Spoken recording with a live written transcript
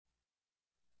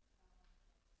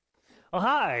Oh,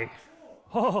 hi.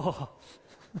 Oh,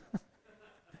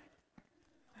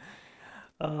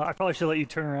 I probably should let you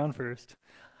turn around first.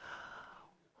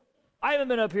 I haven't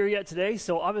been up here yet today,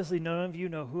 so obviously none of you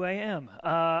know who I am.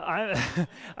 I'm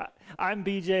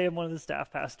BJ. I'm one of the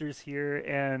staff pastors here,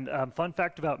 and fun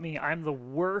fact about me, I'm the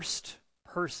worst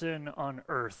person on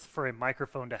earth for a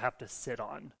microphone to have to sit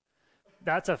on.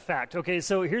 That's a fact. Okay,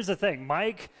 so here's the thing.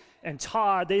 Mike and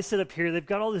Todd, they sit up here. They've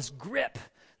got all this grip.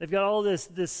 They've got all this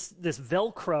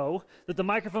Velcro that the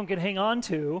microphone can hang on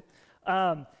to.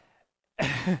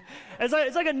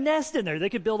 It's like a nest in there. They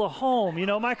could build a home. You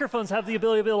know, microphones have the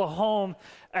ability to build a home.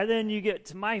 And then you get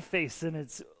to my face, and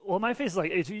my face is like,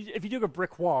 if you took a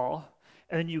brick wall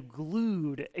and then you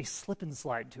glued a slip and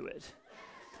slide to it,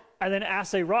 and then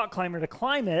asked a rock climber to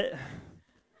climb it,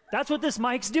 that's what this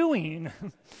mic's doing.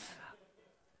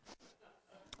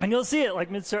 And you'll see it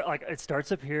like mid-start, like it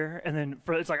starts up here, and then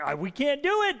it's like, we can't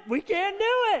do it. We can't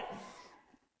do it.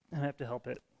 And I have to help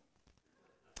it.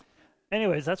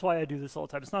 Anyways, that's why I do this all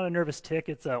the time. It's not a nervous tick.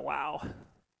 It's a, wow.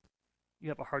 You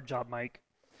have a hard job, Mike.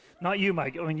 Not you,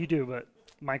 Mike. I mean, you do, but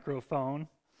microphone.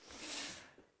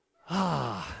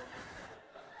 I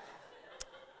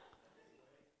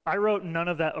wrote none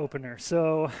of that opener,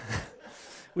 so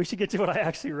we should get to what I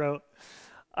actually wrote.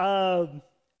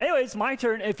 Anyways, my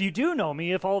turn. If you do know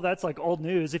me, if all that's like old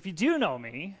news, if you do know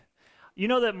me, you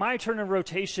know that my turn of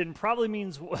rotation probably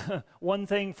means one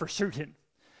thing for certain.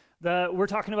 We're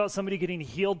talking about somebody getting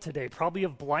healed today, probably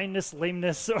of blindness,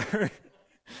 lameness, or...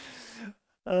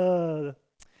 I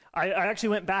actually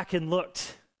went back and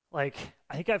looked. Like,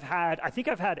 I think I've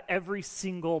had every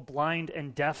single blind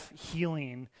and deaf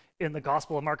healing in the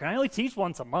Gospel of Mark, and I only teach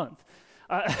once a month.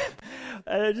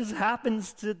 It just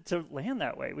happens to land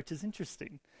that way, which is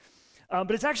interesting.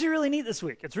 But it's actually really neat this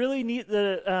week. It's really neat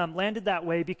that it landed that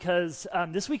way because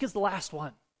this week is the last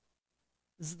one.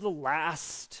 This is the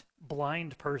last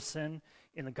blind person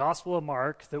in the Gospel of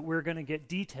Mark that we're going to get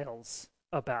details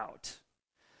about.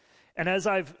 And as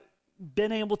I've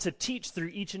been able to teach through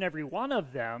each and every one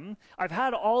of them, I've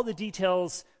had all the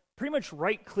details pretty much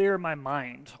right clear in my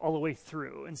mind all the way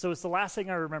through. And so it's the last thing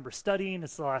I remember studying.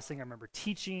 It's the last thing I remember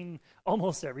teaching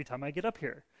almost every time I get up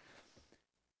here.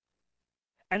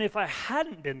 And if I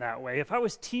hadn't been that way, if I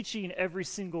was teaching every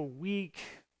single week,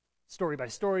 story by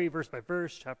story, verse by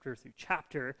verse, chapter through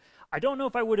chapter, I don't know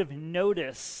if I would have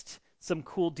noticed some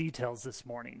cool details this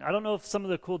morning. I don't know if some of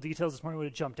the cool details this morning would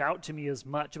have jumped out to me as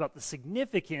much about the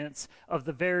significance of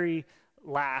the very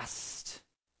last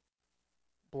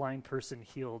blind person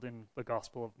healed in the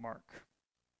Gospel of Mark.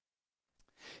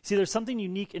 See, there's something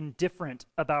unique and different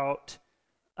about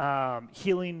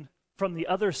healing from the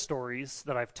other stories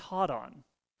that I've taught on.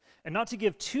 And not to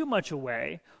give too much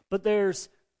away, but there's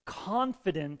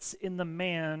confidence in the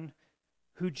man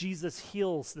who Jesus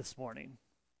heals this morning.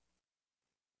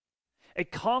 A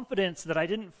confidence that I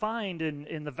didn't find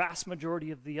in the vast majority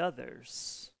of the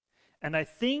others. And I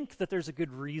think that there's a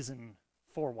good reason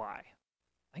for why.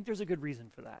 I think there's a good reason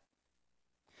for that.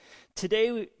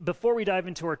 Today, before we dive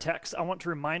into our text, I want to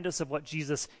remind us of what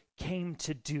Jesus came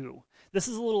to do. This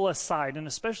is a little aside, and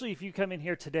especially if you come in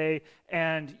here today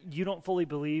and you don't fully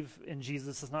believe in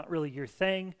Jesus, it's not really your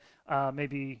thing.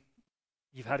 Maybe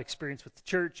you've had experience with the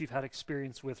church, you've had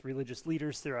experience with religious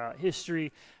leaders throughout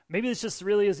history. Maybe this just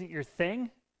really isn't your thing.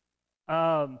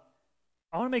 I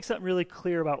want to make something really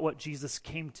clear about what Jesus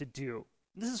came to do.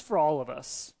 This is for all of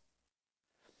us.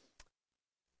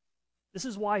 This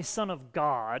is why Son of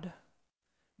God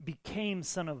became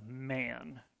Son of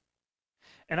Man.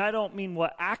 And I don't mean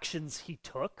what actions he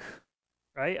took,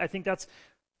 right? I think that's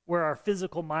where our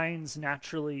physical minds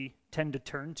naturally tend to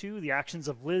turn to, the actions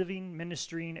of living,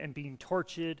 ministering, and being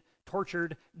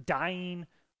tortured, dying,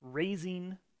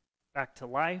 raising back to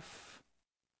life,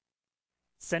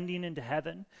 sending into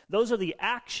heaven. Those are the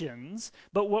actions,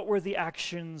 but what were the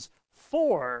actions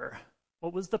for?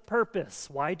 What was the purpose?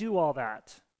 Why do all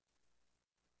that?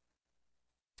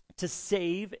 To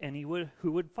save anyone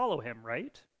who would follow him,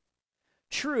 right?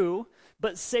 True,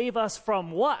 but save us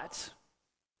from what?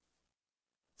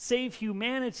 Save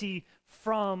humanity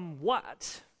from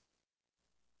what?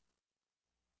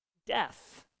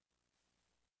 Death.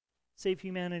 Save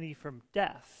humanity from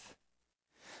death.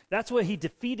 That's what he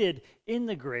defeated in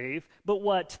the grave, but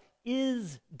what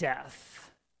is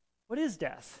death? What is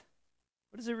death?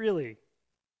 What is it really?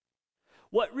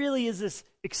 What really is this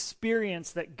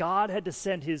experience that God had to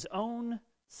send his own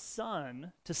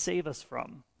Son to save us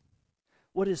from?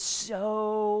 What is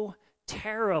so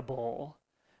terrible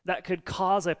that could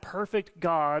cause a perfect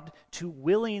God to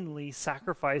willingly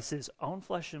sacrifice his own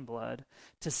flesh and blood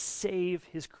to save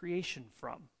his creation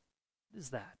from? What is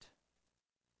that?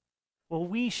 Well,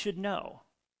 we should know.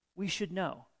 We should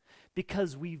know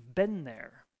because we've been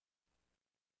there.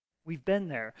 We've been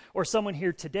there. Or someone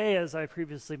here today, as I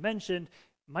previously mentioned,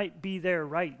 might be there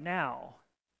right now.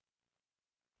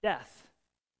 Death.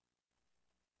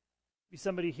 Be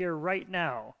somebody here right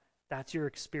now. That's your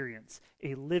experience.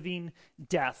 A living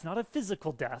death, not a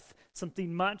physical death,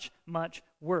 something much, much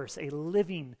worse, a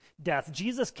living death.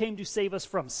 Jesus came to save us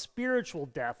from spiritual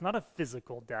death, not a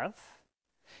physical death.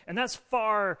 And that's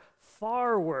far,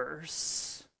 far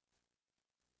worse.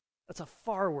 That's a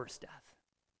far worse death.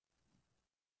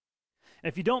 And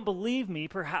if you don't believe me,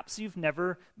 perhaps you've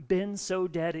never been so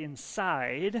dead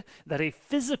inside that a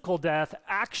physical death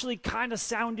actually kind of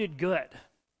sounded good.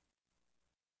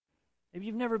 Maybe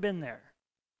you've never been there,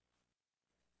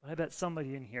 but I bet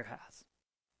somebody in here has.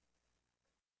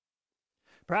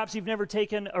 Perhaps you've never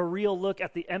taken a real look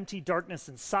at the empty darkness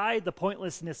inside, the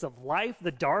pointlessness of life,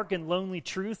 the dark and lonely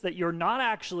truth that you're not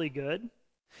actually good,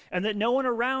 and that no one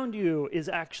around you is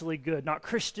actually good, not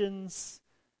Christians,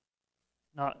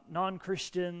 not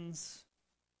non-Christians.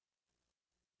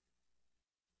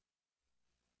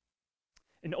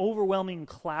 An overwhelming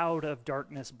cloud of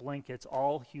darkness blankets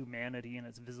all humanity, and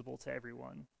it's visible to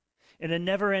everyone. In a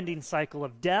never-ending cycle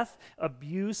of death,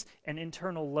 abuse, and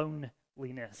internal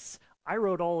loneliness. I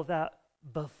wrote all of that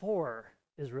before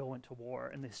Israel went to war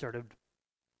and they started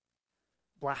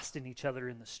blasting each other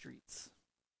in the streets.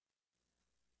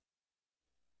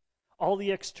 All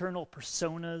the external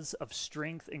personas of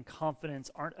strength and confidence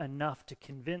aren't enough to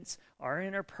convince our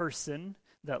inner person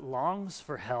that longs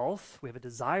for health. We have a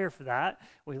desire for that.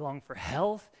 We long for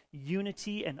health,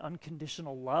 unity, and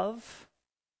unconditional love.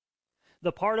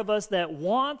 The part of us that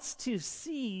wants to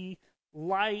see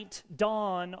light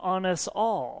dawn on us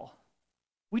all.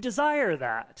 We desire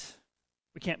that.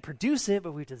 We can't produce it,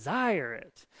 but we desire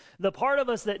it. The part of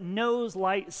us that knows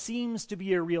light seems to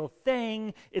be a real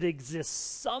thing. It exists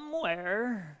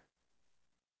somewhere.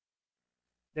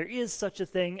 There is such a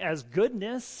thing as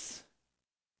goodness.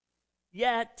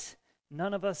 Yet,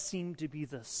 none of us seem to be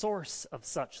the source of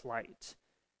such light.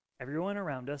 Everyone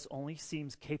around us only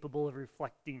seems capable of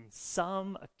reflecting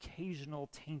some occasional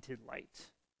tainted light.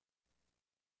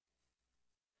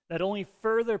 That only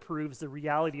further proves the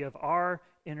reality of our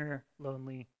inner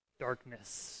lonely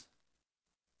darkness.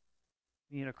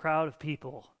 Be in a crowd of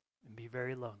people and be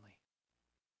very lonely.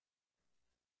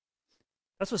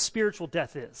 That's what spiritual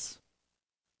death is.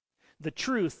 The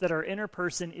truth that our inner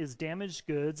person is damaged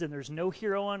goods and there's no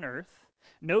hero on earth,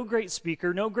 no great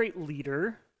speaker, no great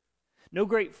leader, no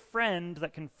great friend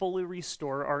that can fully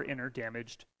restore our inner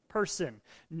damaged person.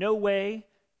 No way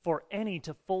for any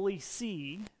to fully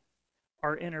see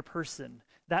our inner person.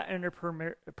 That inner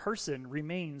person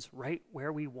remains right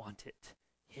where we want it,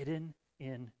 hidden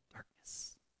in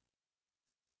darkness.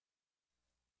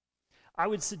 I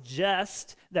would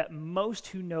suggest that most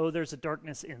who know there's a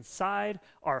darkness inside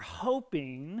are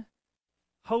hoping,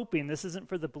 this isn't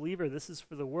for the believer, this is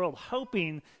for the world,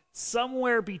 hoping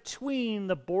somewhere between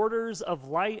the borders of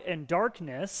light and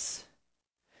darkness,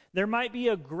 there might be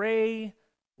a gray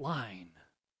line,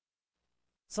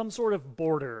 some sort of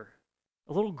border,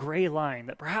 a little gray line,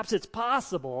 that perhaps it's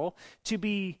possible to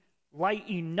be light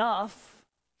enough,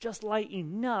 just light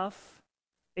enough,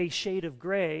 a shade of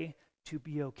gray to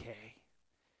be okay.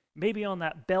 Maybe on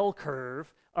that bell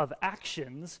curve of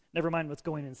actions, never mind what's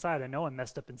going inside. I know I'm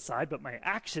messed up inside, but my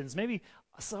actions, maybe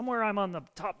somewhere I'm on the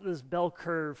top of this bell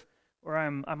curve where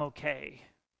I'm okay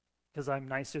because I'm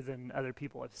nicer than other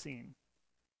people I've seen.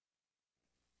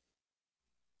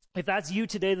 If that's you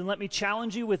today, then let me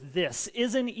challenge you with this.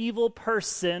 Is an evil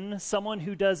person someone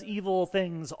who does evil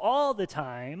things all the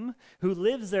time, who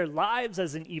lives their lives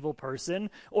as an evil person,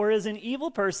 or is an evil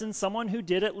person someone who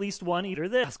did at least one either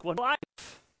this? Ask one life.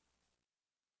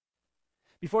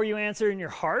 Before you answer in your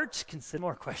heart, consider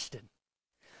more question.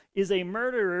 Is a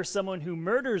murderer someone who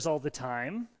murders all the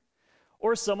time,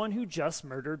 or someone who just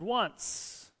murdered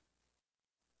once?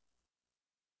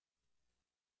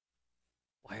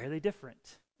 Why are they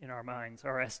different in our minds,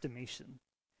 our estimation?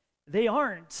 They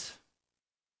aren't.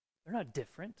 They're not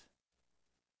different.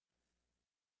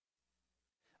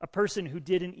 A person who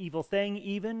did an evil thing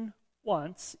even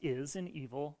once is an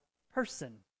evil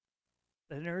person.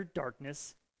 The inner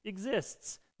darkness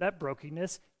exists. That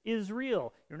brokenness is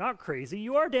real. You're not crazy.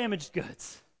 You are damaged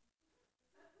goods.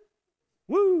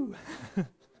 Woo! My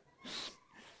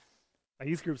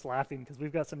youth group's laughing because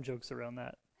we've got some jokes around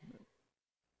that.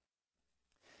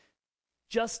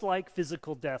 Just like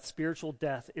physical death, spiritual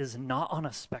death is not on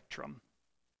a spectrum.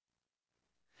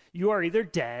 You are either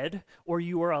dead or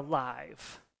you are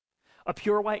alive. A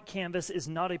pure white canvas is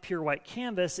not a pure white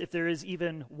canvas if there is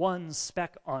even one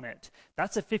speck on it.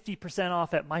 That's a 50%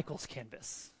 off at Michael's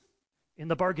canvas in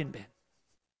the bargain bin.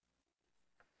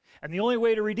 And the only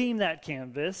way to redeem that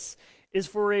canvas is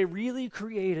for a really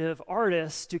creative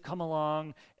artist to come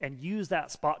along and use that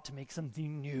spot to make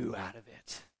something new out of it.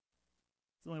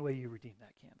 It's the only way you redeem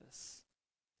that canvas.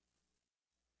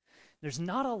 There's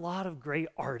not a lot of great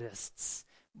artists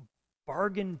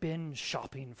bargain bin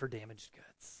shopping for damaged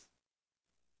goods.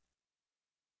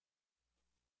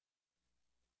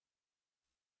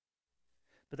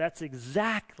 But that's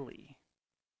exactly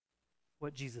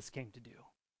what Jesus came to do.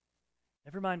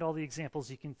 Never mind all the examples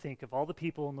you can think of, all the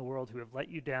people in the world who have let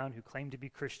you down, who claim to be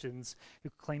Christians,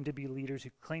 who claim to be leaders, who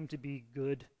claim to be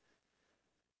good,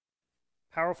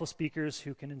 powerful speakers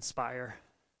who can inspire.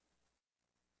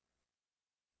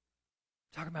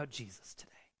 We're talking about Jesus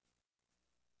today.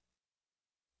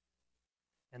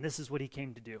 And this is what he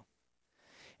came to do.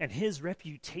 And his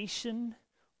reputation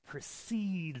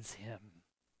precedes him.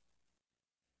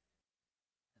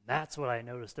 And that's what I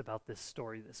noticed about this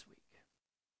story this week.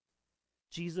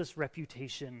 Jesus'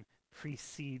 reputation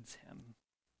precedes him.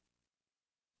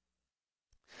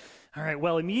 All right,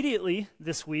 well, immediately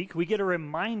this week, we get a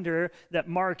reminder that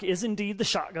Mark is indeed the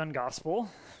shotgun gospel.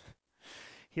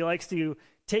 He likes to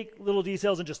take little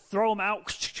details and just throw them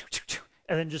out,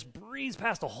 and then just breeze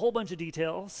past a whole bunch of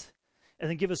details, and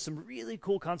then give us some really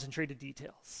cool concentrated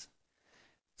details.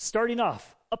 Starting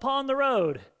off, upon the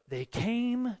road, they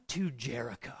came to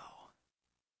Jericho.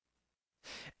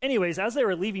 Anyways, as they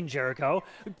were leaving Jericho,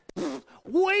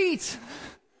 wait!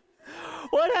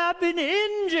 What happened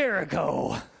in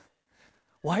Jericho?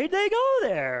 Why'd they go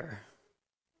there?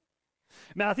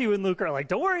 Matthew and Luke are like,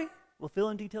 don't worry, we'll fill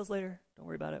in details later. Don't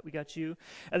worry about it, we got you.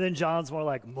 And then John's more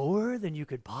like, more than you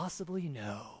could possibly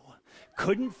know.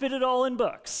 Couldn't fit it all in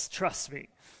books, trust me.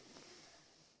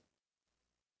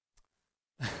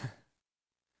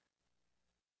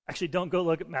 Actually, don't go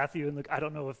look at Matthew and Luke. I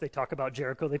don't know if they talk about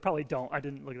Jericho. They probably don't. I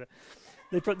didn't look at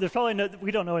that. There's probably no,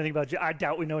 we don't know anything about Jericho. I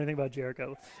doubt we know anything about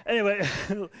Jericho. Anyway,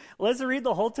 let's read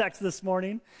the whole text this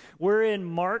morning. We're in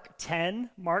Mark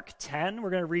 10. Mark 10. We're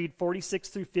going to read 46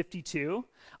 through 52.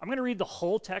 I'm going to read the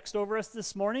whole text over us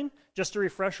this morning just to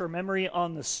refresh our memory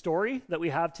on the story that we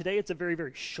have today. It's a very,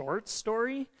 very short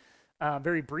story.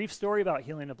 Very brief story about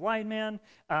healing a blind man,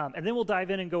 and then we'll dive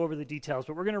in and go over the details.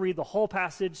 But we're going to read the whole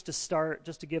passage to start,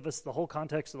 just to give us the whole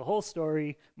context of the whole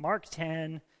story. Mark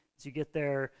 10, as you get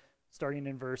there, starting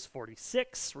in verse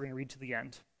 46, we're going to read to the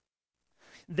end.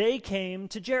 They came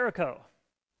to Jericho,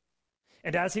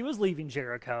 and as he was leaving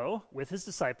Jericho with his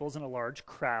disciples and a large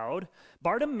crowd,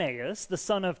 Bartimaeus, the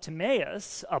son of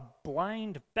Timaeus, a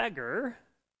blind beggar,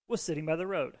 was sitting by the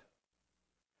road.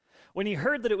 When he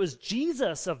heard that it was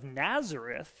Jesus of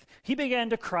Nazareth, he began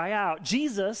to cry out,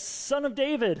 Jesus, son of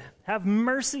David, have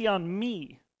mercy on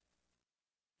me.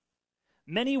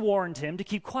 Many warned him to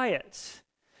keep quiet,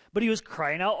 but he was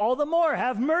crying out all the more,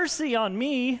 have mercy on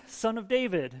me, son of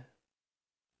David.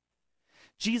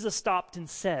 Jesus stopped and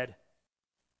said,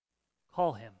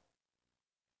 call him.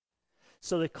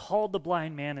 So they called the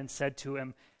blind man and said to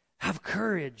him, have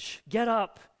courage, get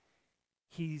up,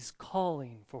 he's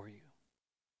calling for you.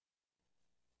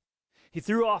 He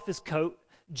threw off his coat,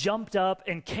 jumped up,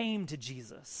 and came to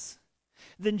Jesus.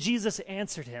 Then Jesus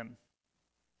answered him,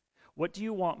 what do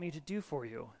you want me to do for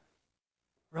you?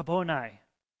 Rabboni,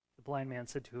 the blind man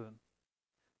said to him,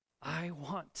 I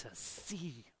want to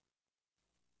see.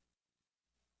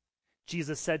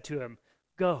 Jesus said to him,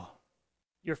 go,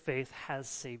 your faith has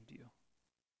saved you.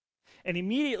 And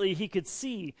immediately he could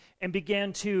see and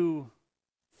began to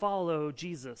follow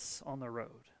Jesus on the road.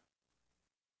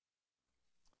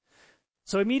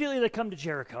 So immediately they come to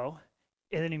Jericho,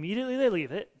 and then immediately they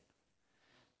leave it.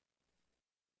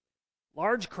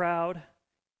 Large crowd,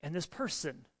 and this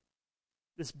person,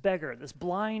 this beggar, this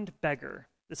blind beggar,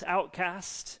 this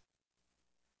outcast,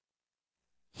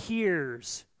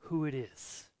 hears who it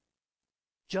is.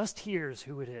 Just hears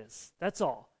who it is. That's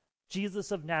all.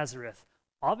 Jesus of Nazareth.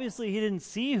 Obviously, he didn't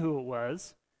see who it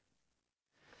was.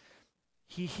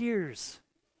 He hears.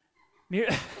 He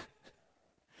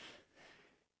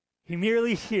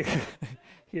merely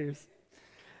hears.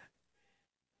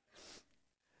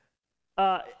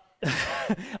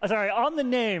 Sorry, on the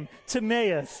name,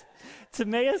 Timaeus.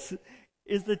 Timaeus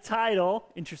is the title,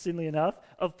 interestingly enough,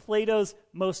 of Plato's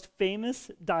most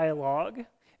famous dialogue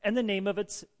and the name of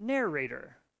its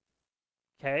narrator.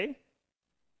 Okay?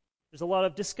 There's a lot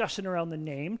of discussion around the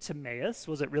name, Timaeus.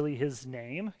 Was it really his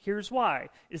name? Here's why.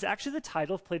 It is actually the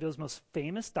title of Plato's most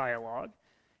famous dialogue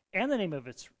and the name of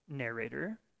its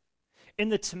narrator. In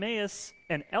the Timaeus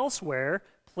and elsewhere,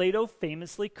 Plato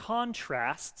famously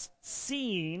contrasts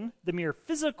seeing the mere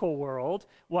physical world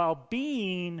while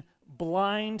being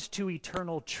blind to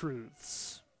eternal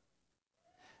truths.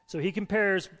 So he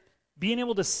compares being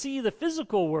able to see the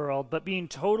physical world, but being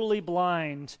totally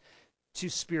blind to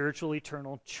spiritual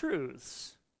eternal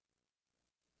truths.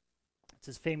 It's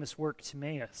his famous work,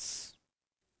 Timaeus.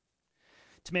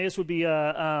 Timaeus would be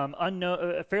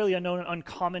a fairly unknown and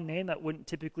uncommon name that wouldn't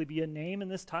typically be a name in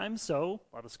this time, so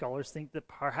a lot of scholars think that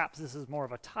perhaps this is more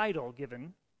of a title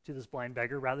given to this blind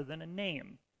beggar rather than a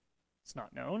name. It's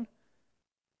not known.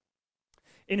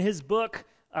 In his book,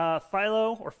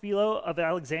 Philo of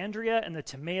Alexandria and the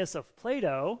Timaeus of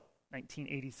Plato,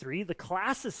 1983, the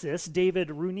classicist David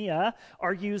Runia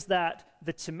argues that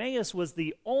the Timaeus was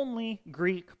the only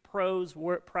Greek prose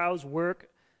work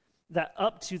that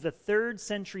up to the 3rd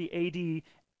century AD,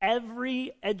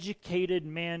 every educated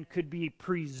man could be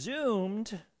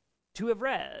presumed to have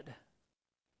read.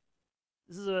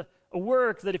 This is a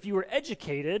work that if you were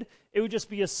educated, it would just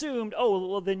be assumed, oh,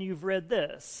 well, then you've read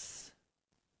this.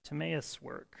 Timaeus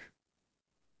work.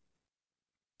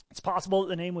 It's possible that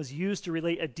the name was used to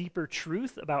relate a deeper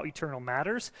truth about eternal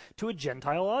matters to a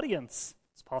Gentile audience.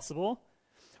 It's possible.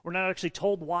 We're not actually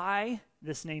told why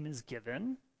this name is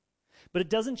given, but it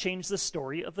doesn't change the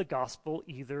story of the gospel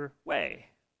either way.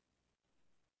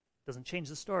 It doesn't change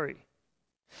the story.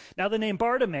 Now, the name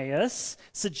Bartimaeus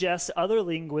suggests other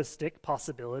linguistic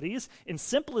possibilities. In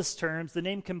simplest terms, the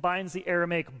name combines the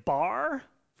Aramaic bar,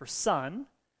 for son,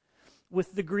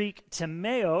 with the Greek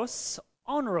timaeos,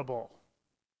 honorable.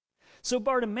 So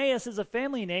Bartimaeus is a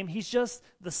family name. He's just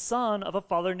the son of a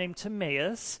father named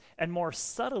Timaeus, and more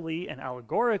subtly and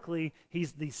allegorically,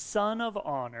 he's the son of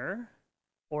honor,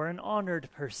 or an honored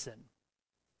person.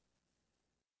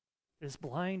 This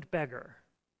blind beggar.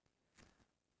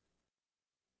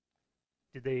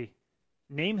 Did they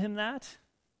name him that?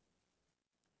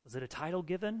 Was it a title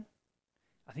given?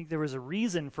 I think there was a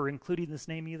reason for including this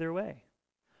name either way.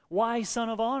 Why son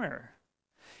of honor?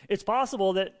 It's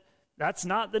possible that that's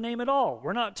not the name at all.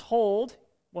 We're not told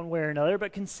one way or another,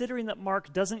 but considering that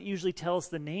Mark doesn't usually tell us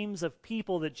the names of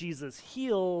people that Jesus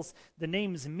heals, the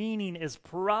name's meaning is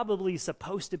probably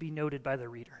supposed to be noted by the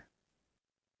reader.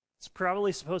 It's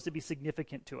probably supposed to be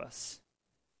significant to us.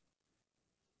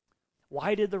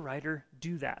 Why did the writer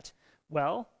do that?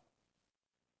 Well,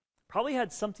 probably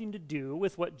had something to do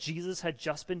with what Jesus had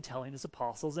just been telling his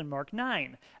apostles in Mark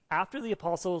 9. After the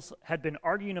apostles had been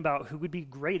arguing about who would be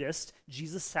greatest,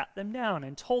 Jesus sat them down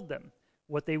and told them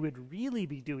what they would really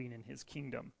be doing in his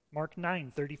kingdom. Mark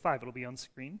 9:35, it'll be on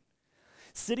screen.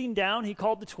 Sitting down, he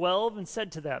called the 12 and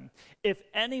said to them, "If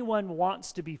anyone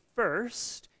wants to be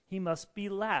first, he must be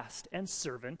last and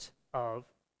servant of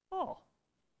all."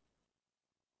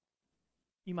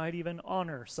 You might even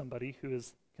honor somebody who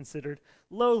is considered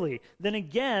lowly. Then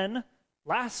again,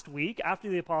 last week, after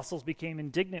the apostles became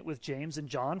indignant with James and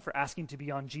John for asking to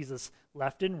be on Jesus'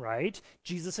 left and right,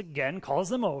 Jesus again calls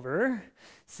them over,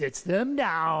 sits them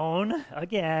down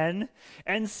again,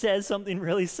 and says something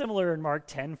really similar in Mark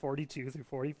 10:42 through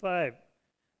 45.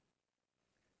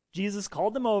 Jesus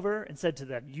called them over and said to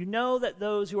them, "You know that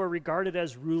those who are regarded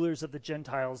as rulers of the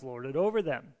Gentiles lord it over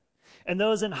them, and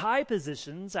those in high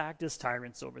positions act as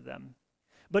tyrants over them.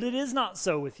 But it is not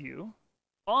so with you.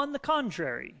 On the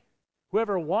contrary,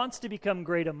 whoever wants to become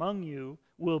great among you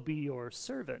will be your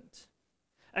servant.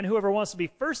 And whoever wants to be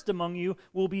first among you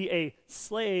will be a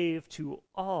slave to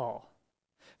all.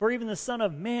 For even the Son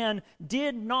of Man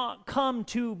did not come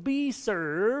to be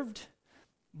served,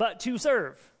 but to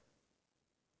serve,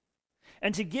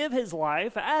 and to give his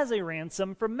life as a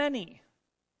ransom for many."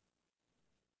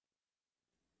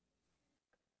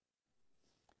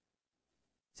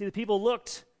 See, the people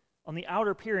looked on the outer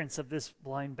appearance of this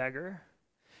blind beggar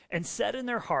and said in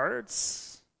their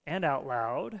hearts and out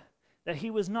loud that he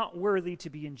was not worthy to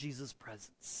be in Jesus'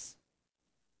 presence.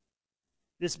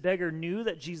 This beggar knew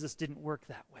that Jesus didn't work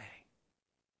that way.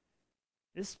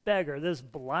 This beggar, this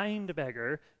blind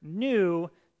beggar,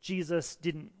 knew Jesus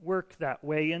didn't work that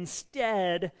way.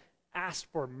 Instead, asked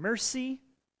for mercy,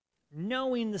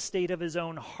 knowing the state of his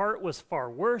own heart was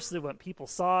far worse than what people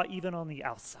saw even on the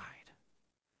outside.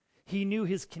 He knew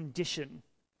his condition.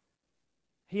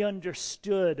 He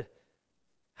understood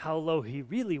how low he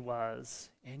really was,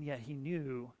 and yet he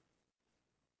knew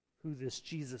who this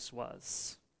Jesus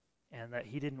was, and that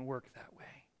he didn't work that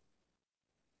way.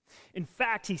 In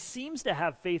fact, he seems to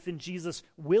have faith in Jesus'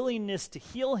 willingness to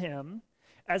heal him,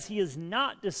 as he is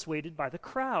not dissuaded by the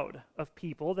crowd of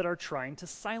people that are trying to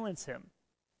silence him.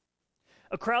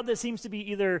 A crowd that seems to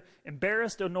be either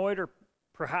embarrassed, annoyed, or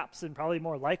perhaps, and probably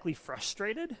more likely,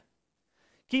 frustrated.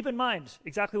 Keep in mind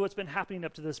exactly what's been happening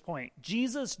up to this point.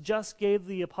 Jesus just gave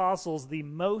the apostles the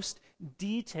most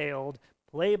detailed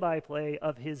play-by-play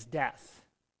of his death.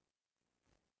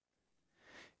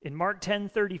 In Mark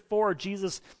 10:34,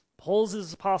 Jesus pulls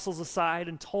his apostles aside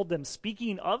and told them,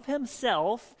 speaking of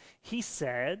himself, he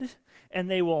said, "And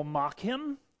they will mock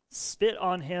him, spit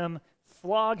on him,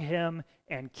 flog him,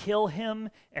 and kill him,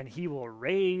 and he will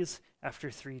rise after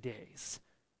 3 days."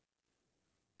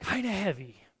 Kind of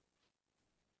heavy.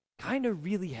 Kind of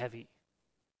really heavy.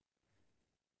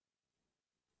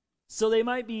 So they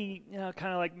might be,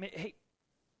 kind of like, "Hey,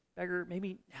 beggar,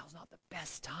 maybe now's not the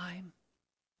best time.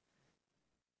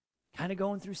 Kind of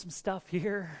going through some stuff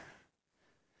here.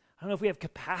 I don't know if we have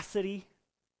capacity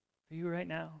for you right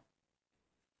now."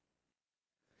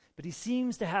 But he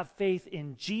seems to have faith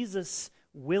in Jesus'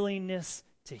 willingness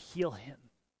to heal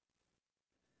him.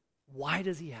 Why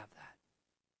does he have that?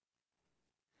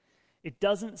 It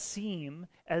doesn't seem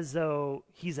as though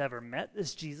he's ever met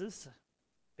this Jesus.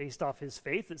 Based off his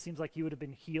faith, it seems like he would have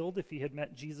been healed if he had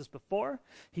met Jesus before.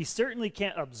 He certainly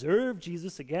can't observe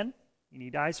Jesus again. You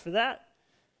need eyes for that.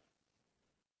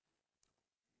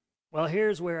 Well,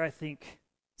 here's where I think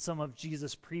some of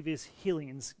Jesus' previous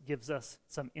healings gives us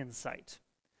some insight.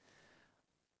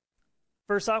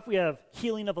 First off, we have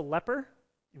healing of a leper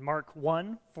in Mark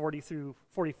 1:40 through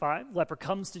 45. Leper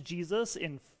comes to Jesus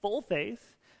in full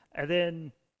faith and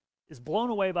then is blown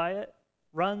away by it,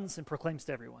 runs and proclaims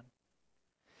to everyone.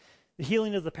 The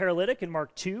healing of the paralytic in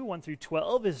Mark 2:1 through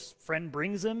 12, his friend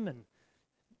brings him and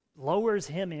lowers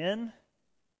him in.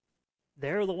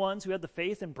 They're the ones who had the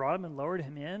faith and brought him and lowered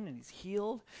him in, and he's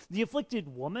healed. The afflicted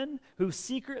woman who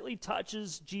secretly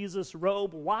touches Jesus'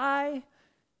 robe. Why?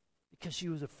 Because she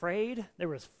was afraid. There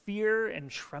was fear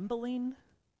and trembling.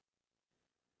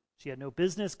 She had no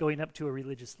business going up to a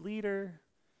religious leader.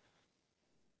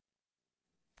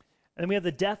 And then we have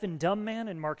the deaf and dumb man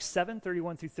in Mark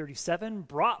 7:31 through 37,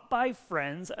 brought by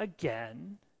friends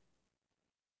again,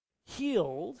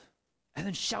 healed, and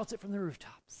then shouts it from the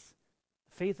rooftops.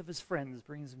 The faith of his friends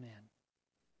brings him in. And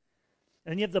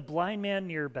then you have the blind man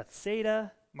near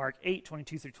Bethsaida, Mark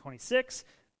 8:22 through 26,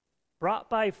 brought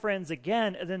by friends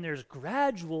again, and then there's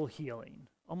gradual healing,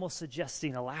 almost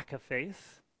suggesting a lack of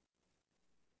faith.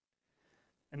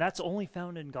 And that's only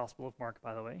found in Gospel of Mark,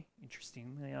 by the way,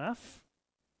 interestingly enough.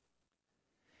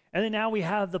 And then now we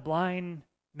have the blind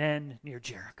men near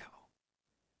Jericho.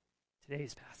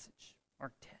 Today's passage,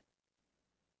 Mark 10.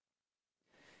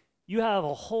 You have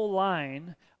a whole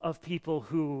line of people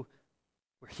who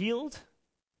were healed,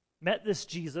 met this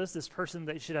Jesus, this person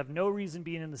they should have no reason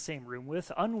being in the same room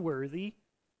with, unworthy,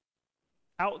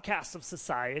 outcasts of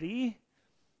society,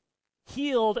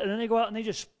 healed, and then they go out and they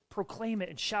just proclaim it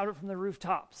and shout it from the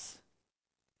rooftops.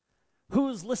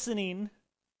 Who's listening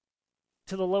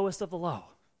to the lowest of the low?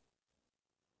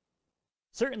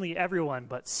 Certainly everyone,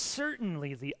 but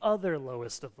certainly the other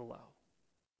lowest of the low.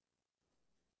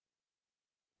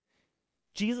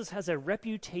 Jesus has a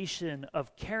reputation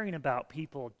of caring about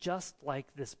people just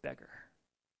like this beggar.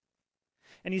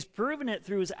 And he's proven it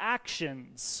through his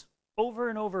actions over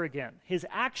and over again. His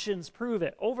actions prove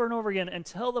it over and over again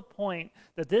until the point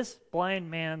that this blind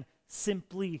man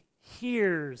simply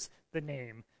hears the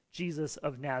name Jesus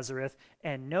of Nazareth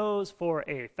and knows for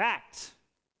a fact,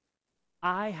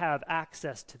 I have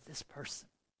access to this person.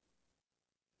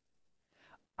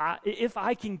 If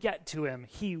I can get to him,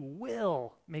 he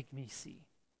will make me see.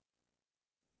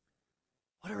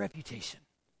 What a reputation.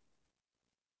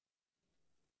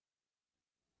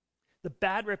 The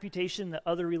bad reputation that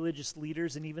other religious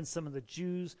leaders and even some of the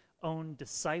Jesus' own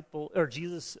disciples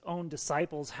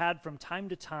had from time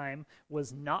to time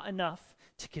was not enough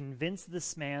to convince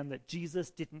this man that Jesus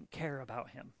didn't care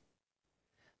about him.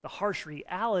 The harsh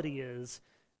reality is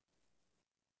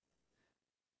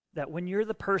that when you're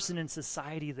the person in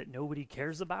society that nobody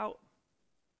cares about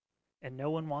and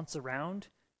no one wants around,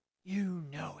 you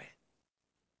know it.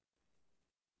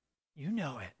 You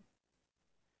know it.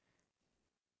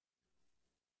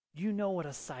 You know what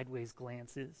a sideways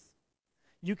glance is.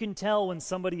 You can tell when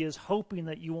somebody is hoping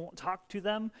that you won't talk to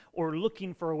them or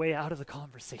looking for a way out of the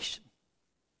conversation.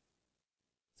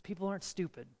 People aren't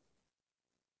stupid.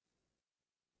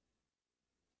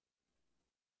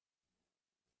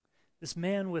 This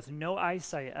man with no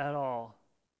eyesight at all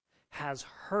has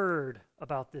heard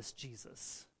about this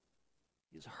Jesus.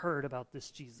 He's heard about this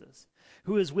Jesus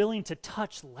who is willing to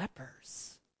touch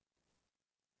lepers,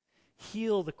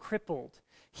 heal the crippled,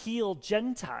 heal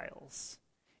Gentiles,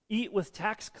 eat with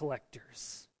tax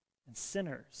collectors and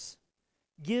sinners,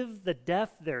 give the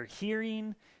deaf their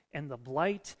hearing and the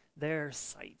blind their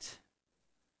sight.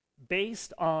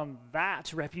 Based on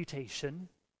that reputation,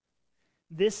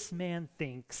 This man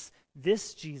thinks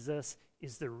this Jesus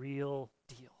is the real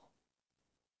deal.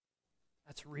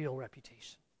 That's real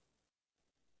reputation.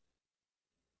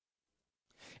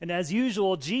 And as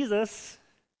usual, Jesus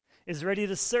is ready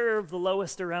to serve the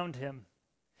lowest around him.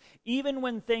 Even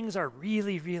when things are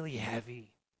really, really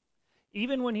heavy.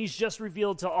 Even when he's just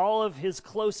revealed to all of his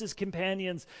closest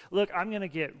companions, look, I'm going to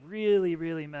get really,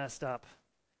 really messed up.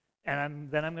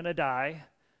 And then I'm going to die.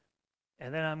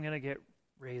 And then I'm going to get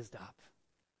raised up.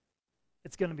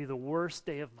 It's going to be the worst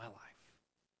day of my life.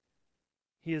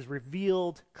 He has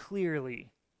revealed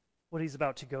clearly what he's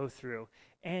about to go through.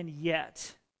 And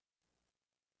yet,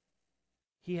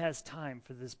 he has time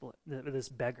for this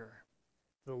beggar,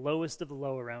 the lowest of the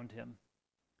low around him.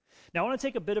 Now, I want to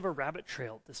take a bit of a rabbit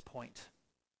trail at this point.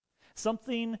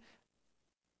 Something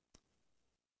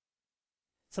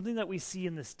that we see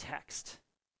in this text.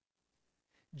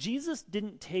 Jesus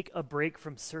didn't take a break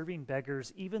from serving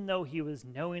beggars even though he was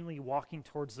knowingly walking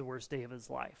towards the worst day of his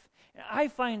life. And I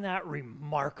find that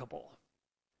remarkable.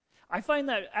 I find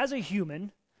that, as a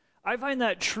human, I find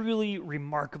that truly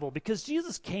remarkable because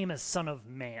Jesus came as Son of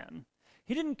Man.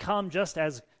 He didn't come just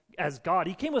as God.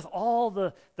 He came with all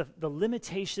the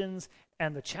limitations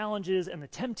and the challenges and the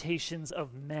temptations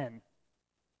of men.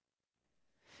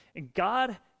 And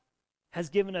God has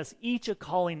given us each a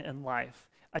calling in life,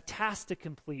 a task to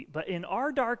complete. But in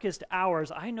our darkest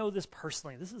hours, I know this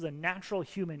personally, this is a natural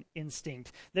human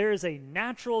instinct. There is a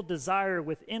natural desire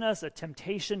within us, a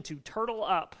temptation to turtle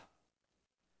up,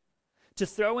 to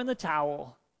throw in the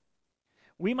towel.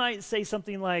 We might say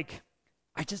something like,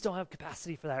 I just don't have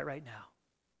capacity for that right now.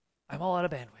 I'm all out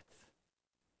of bandwidth.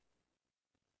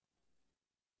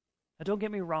 Now, don't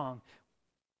get me wrong.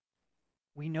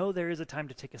 We know there is a time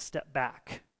to take a step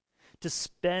back, to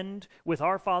spend with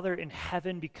our Father in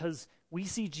heaven because we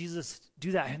see Jesus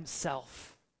do that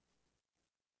himself.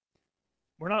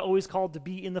 We're not always called to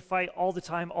be in the fight all the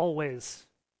time, always.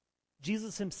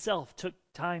 Jesus himself took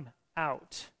time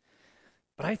out.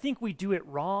 But I think we do it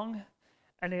wrong,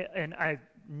 and I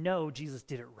know Jesus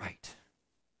did it right.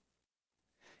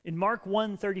 In Mark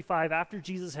 1:35, after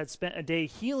Jesus had spent a day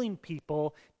healing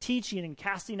people, teaching and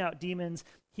casting out demons,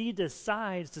 he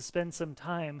decides to spend some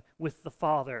time with the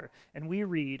Father. And we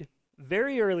read,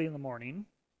 very early in the morning,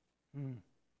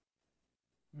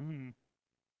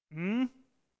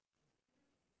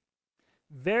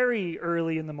 very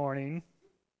early in the morning,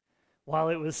 while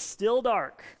it was still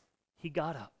dark, he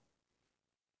got up,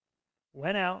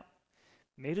 went out,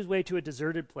 made his way to a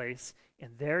deserted place,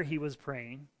 and there he was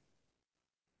praying.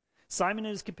 Simon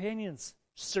and his companions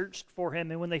searched for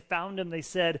him, and when they found him, they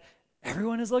said,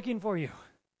 "Everyone is looking for you."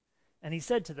 And he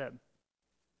said to them,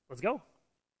 "Let's go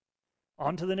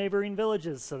on to the neighboring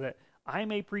villages so that I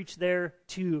may preach there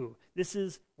too. This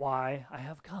is why I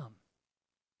have come."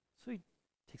 So he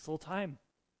takes a little time,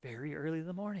 very early in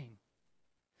the morning.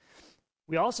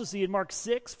 We also see in Mark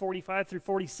 6:45 through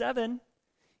 47,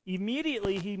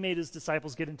 immediately he made his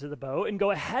disciples get into the boat and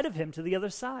go ahead of him to the other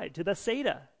side, to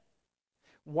Bethsaida,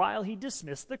 while he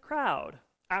dismissed the crowd.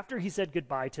 After he said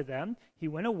goodbye to them, he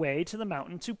went away to the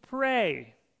mountain to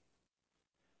pray.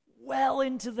 Well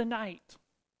into the night.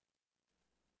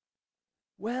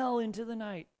 Well into the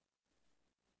night.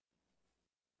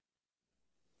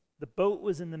 The boat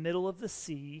was in the middle of the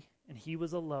sea, and he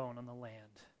was alone on the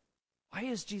land. Why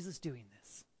is Jesus doing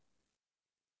this?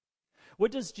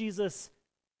 What does Jesus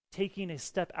taking a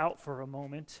step out for a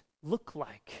moment look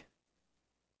like?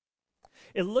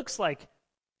 It looks like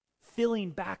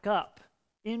filling back up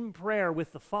in prayer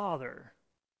with the Father.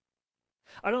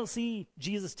 I don't see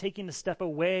Jesus taking a step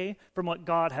away from what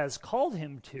God has called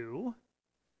him to,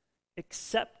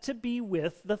 except to be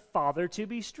with the Father, to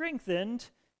be strengthened,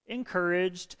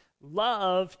 encouraged,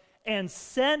 loved, and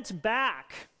sent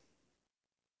back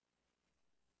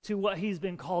to what he's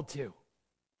been called to.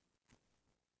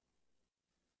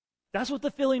 That's what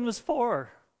the filling was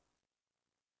for.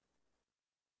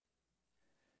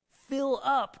 Fill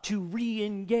up to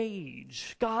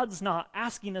re-engage. God's not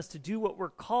asking us to do what we're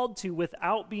called to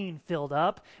without being filled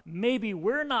up. Maybe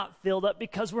we're not filled up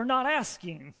because we're not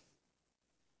asking.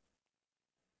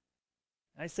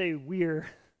 I say we're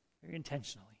very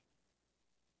intentionally.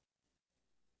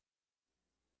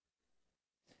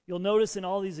 You'll notice in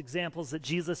all these examples that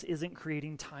Jesus isn't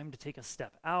creating time to take a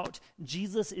step out.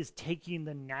 Jesus is taking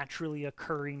the naturally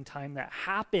occurring time that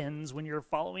happens when you're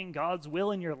following God's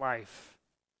will in your life.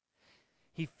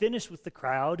 He finished with the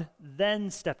crowd,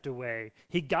 then stepped away.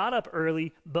 He got up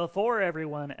early before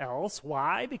everyone else.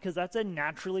 Why? Because that's a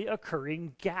naturally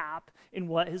occurring gap in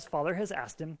what his Father has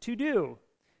asked him to do.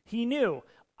 He knew,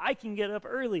 I can get up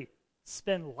early,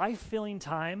 spend life-filling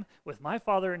time with my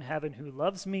Father in heaven who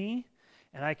loves me,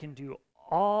 and I can do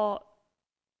all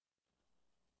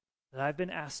that I've been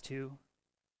asked to,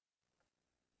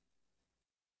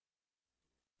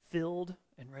 filled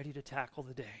and ready to tackle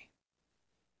the day.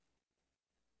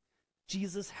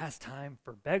 Jesus has time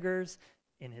for beggars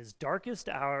in his darkest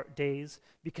days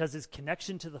because his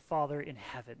connection to the Father in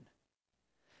heaven.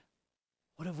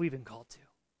 What have we been called to?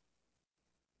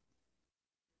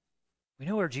 We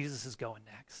know where Jesus is going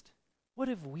next. What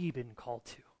have we been called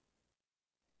to?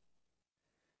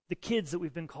 The kids that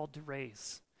we've been called to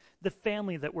raise, the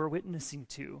family that we're witnessing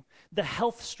to, the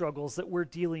health struggles that we're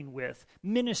dealing with,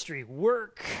 ministry,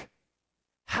 work.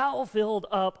 How filled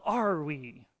up are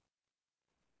we?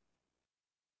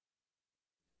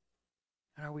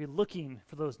 And are we looking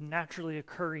for those naturally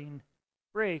occurring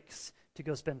breaks to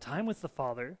go spend time with the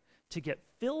Father, to get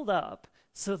filled up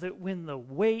so that when the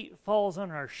weight falls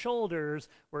on our shoulders,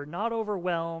 we're not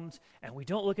overwhelmed and we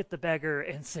don't look at the beggar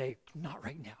and say, not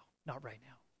right now, not right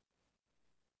now.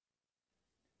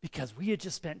 Because we had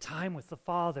just spent time with the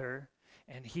Father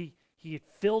and He had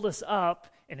filled us up,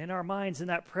 and in our minds in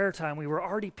that prayer time, we were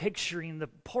already picturing the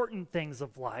important things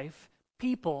of life,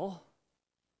 people,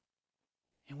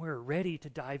 and we're ready to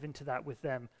dive into that with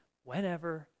them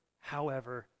whenever,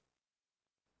 however,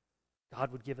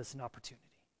 God would give us an opportunity.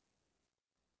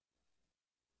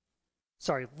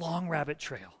 Sorry, long rabbit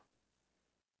trail.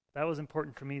 That was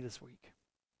important for me this week.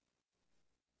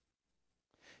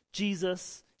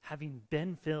 Jesus, having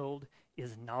been filled,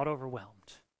 is not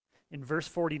overwhelmed. In verse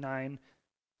 49,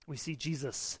 we see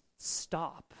Jesus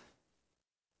stop.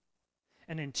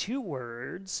 And in 2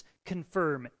 words,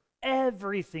 confirm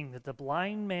everything that the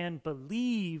blind man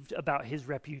believed about his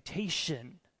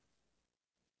reputation.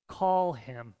 Call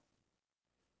him.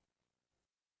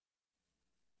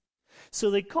 So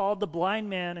they called the blind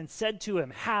man and said to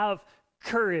him, have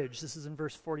courage. This is in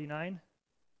verse 49.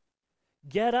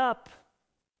 Get up.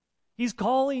 He's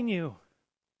calling you.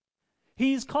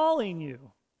 He's calling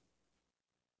you.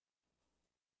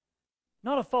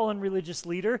 Not a fallen religious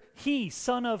leader. He,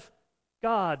 Son of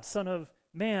God, Son of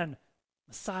Man,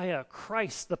 Messiah,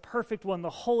 Christ, the perfect one, the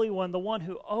Holy One, the one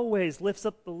who always lifts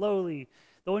up the lowly,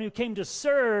 the one who came to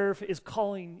serve, is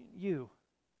calling you.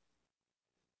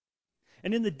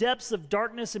 And in the depths of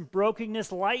darkness and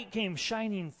brokenness, light came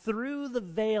shining through the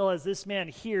veil as this man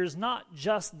hears not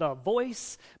just the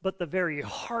voice, but the very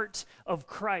heart of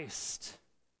Christ.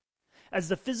 As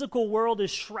the physical world is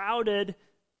shrouded,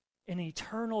 an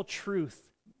eternal truth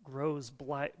grows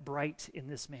bright in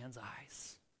this man's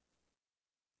eyes.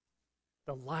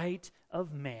 The light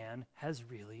of man has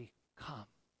really come.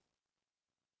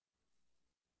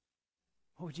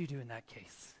 What would you do in that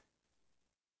case?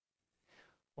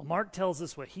 Well, Mark tells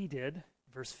us what he did,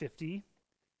 verse 50.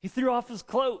 He threw off his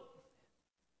cloak,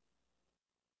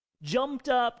 jumped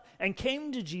up, and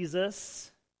came to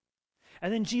Jesus.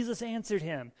 And then Jesus answered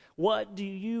him, what do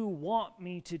you want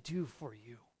me to do for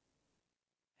you?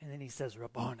 And then he says,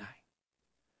 Rabboni,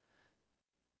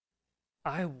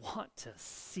 I want to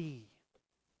see.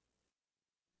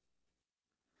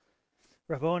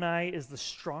 Rabboni is the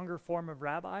stronger form of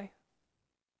rabbi.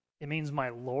 It means my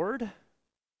Lord,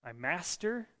 my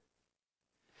master.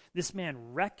 This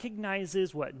man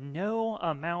recognizes what no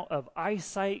amount of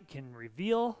eyesight can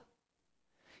reveal.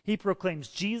 He proclaims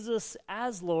Jesus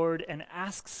as Lord and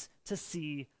asks to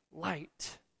see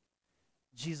light.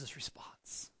 Jesus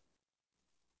responds.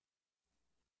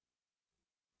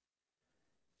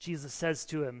 Jesus says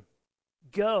to him,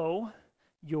 go,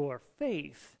 your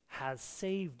faith has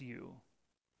saved you.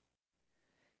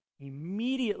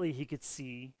 Immediately he could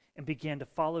see and began to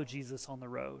follow Jesus on the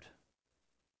road.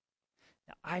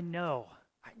 Now, I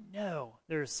know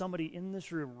there is somebody in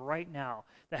this room right now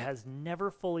that has never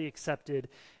fully accepted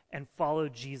and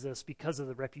followed Jesus because of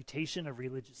the reputation of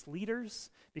religious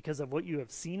leaders, because of what you have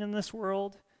seen in this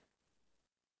world.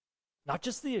 Not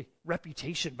just the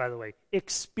reputation, by the way,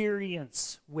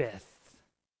 experience with.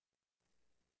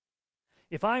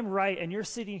 If I'm right and you're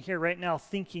sitting here right now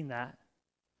thinking that,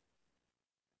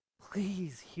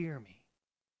 please hear me.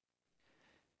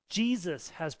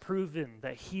 Jesus has proven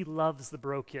that he loves the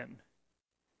broken.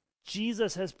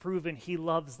 Jesus has proven he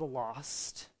loves the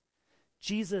lost.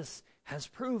 Jesus has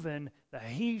proven that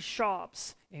he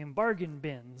shops in bargain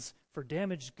bins for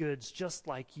damaged goods just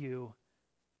like you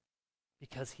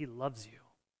because he loves you.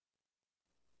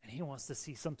 And he wants to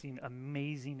see something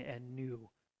amazing and new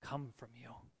come from you.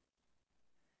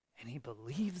 And he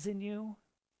believes in you.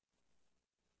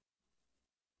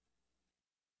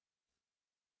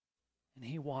 And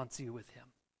he wants you with him.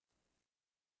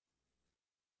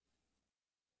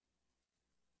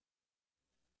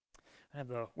 I have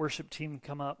the worship team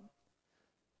come up.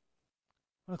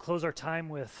 I'm going to close our time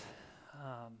with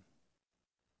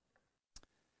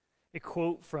a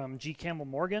quote from G. Campbell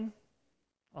Morgan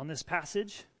on this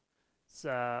passage. It's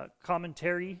a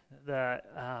commentary that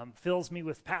fills me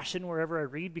with passion wherever I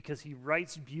read because he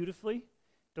writes beautifully.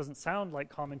 It doesn't sound like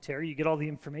commentary. You get all the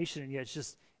information, and yet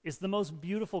it's the most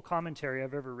beautiful commentary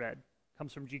I've ever read. It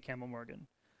comes from G. Campbell Morgan.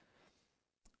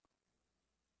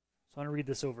 So I want to read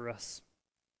this over us.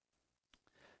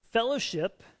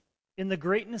 Fellowship in the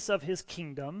greatness of his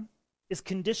kingdom is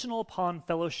conditional upon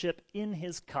fellowship in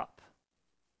his cup,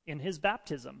 in his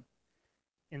baptism,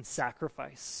 in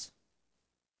sacrifice.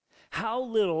 How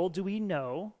little do we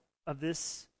know of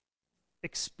this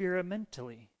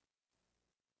experimentally?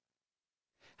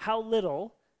 How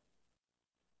little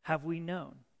have we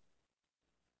known?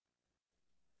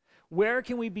 Where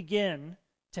can we begin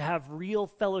to have real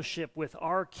fellowship with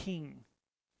our King?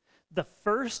 The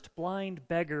first blind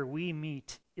beggar we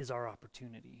meet is our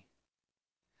opportunity.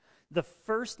 The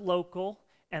first local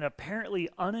and apparently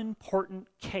unimportant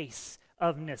case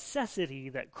of necessity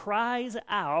that cries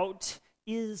out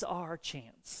is our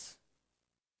chance.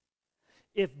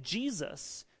 If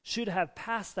Jesus should have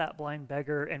passed that blind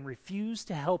beggar and refused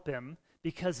to help him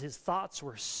because his thoughts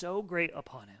were so great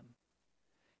upon him,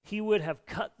 he would have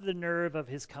cut the nerve of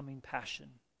his coming passion.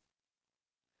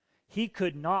 He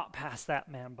could not pass that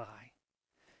man by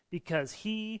because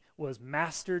he was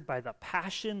mastered by the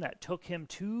passion that took him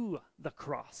to the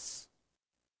cross.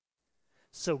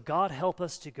 So God help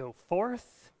us to go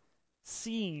forth,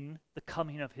 seeing the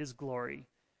coming of his glory,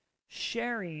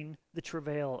 sharing the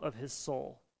travail of his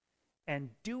soul, and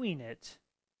doing it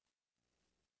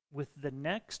with the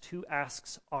next who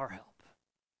asks our help.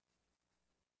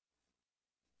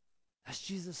 That's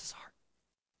Jesus' heart.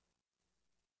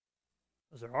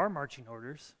 Those are our marching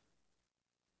orders.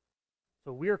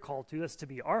 So we are called to this to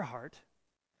be our heart.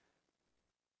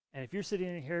 And if you're sitting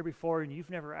in here before and you've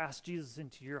never asked Jesus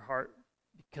into your heart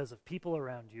because of people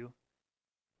around you,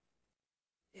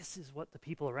 this is what the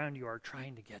people around you are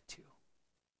trying to get to.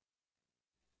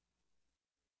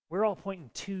 We're all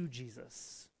pointing to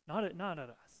Jesus, not at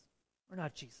us. We're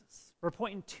not Jesus. We're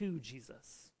pointing to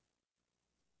Jesus.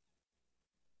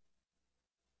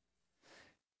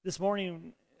 This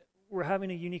morning, we're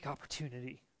having a unique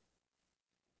opportunity.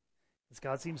 As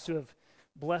God seems to have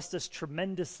blessed us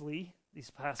tremendously these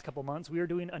past couple months, we are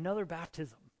doing another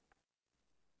baptism.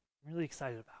 I'm really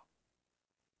excited about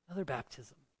another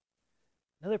baptism.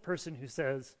 Another person who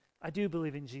says, I do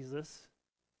believe in Jesus.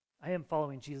 I am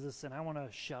following Jesus, and I want to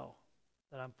show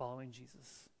that I'm following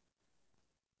Jesus.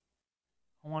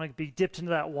 I want to be dipped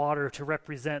into that water to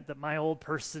represent that my old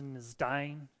person is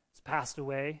dying, has passed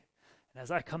away. And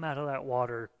as I come out of that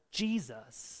water,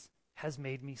 Jesus has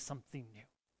made me something new.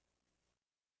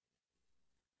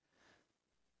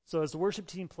 So as the worship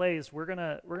team plays, we're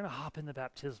gonna hop in the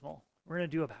baptismal. We're gonna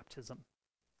do a baptism,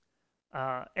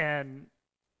 and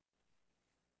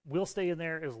we'll stay in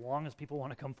there as long as people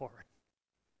want to come forward.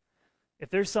 If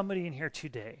there's somebody in here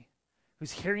today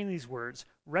who's hearing these words,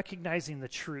 recognizing the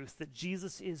truth that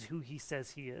Jesus is who he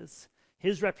says he is,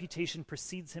 his reputation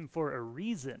precedes him for a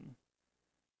reason,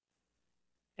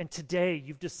 and today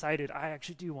you've decided, I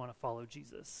actually do want to follow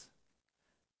Jesus,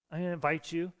 I'm going to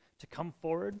invite you to come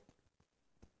forward,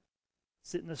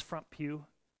 sit in this front pew,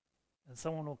 and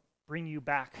someone will bring you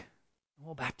back, and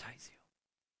we'll baptize you,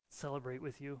 celebrate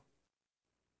with you.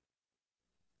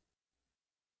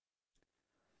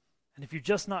 And if you're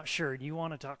just not sure and you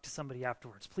want to talk to somebody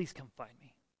afterwards, please come find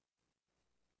me.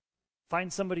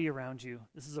 Find somebody around you.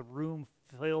 This is a room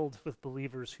filled with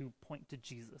believers who point to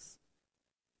Jesus.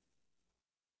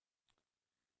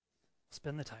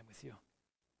 Spend the time with you.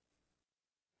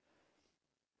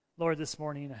 Lord, this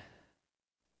morning,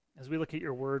 as we look at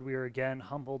your word, we are again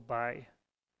humbled by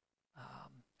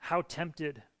how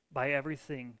tempted by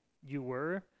everything you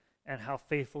were and how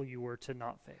faithful you were to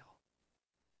not fail.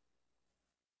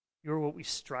 You're what we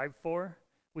strive for.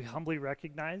 We humbly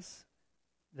recognize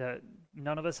that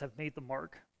none of us have made the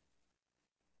mark.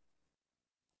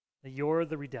 That you're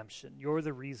the redemption. You're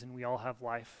the reason we all have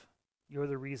life. You're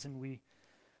the reason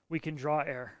we can draw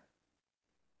air.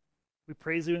 We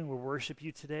praise you and we worship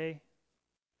you today.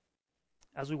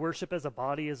 As we worship as a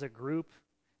body, as a group,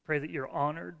 pray that you're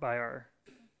honored by our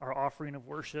offering of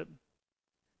worship,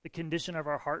 the condition of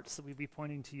our hearts that we be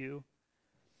pointing to you.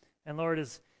 And Lord,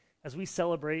 as we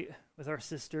celebrate with our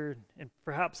sister and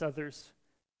perhaps others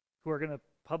who are going to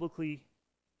publicly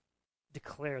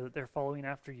declare that they're following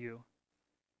after you,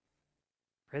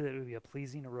 pray that it would be a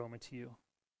pleasing aroma to you.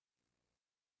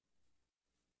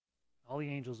 All the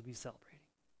angels will be celebrating.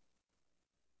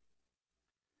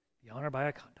 Be honored by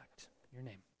our conduct. In your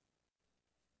name.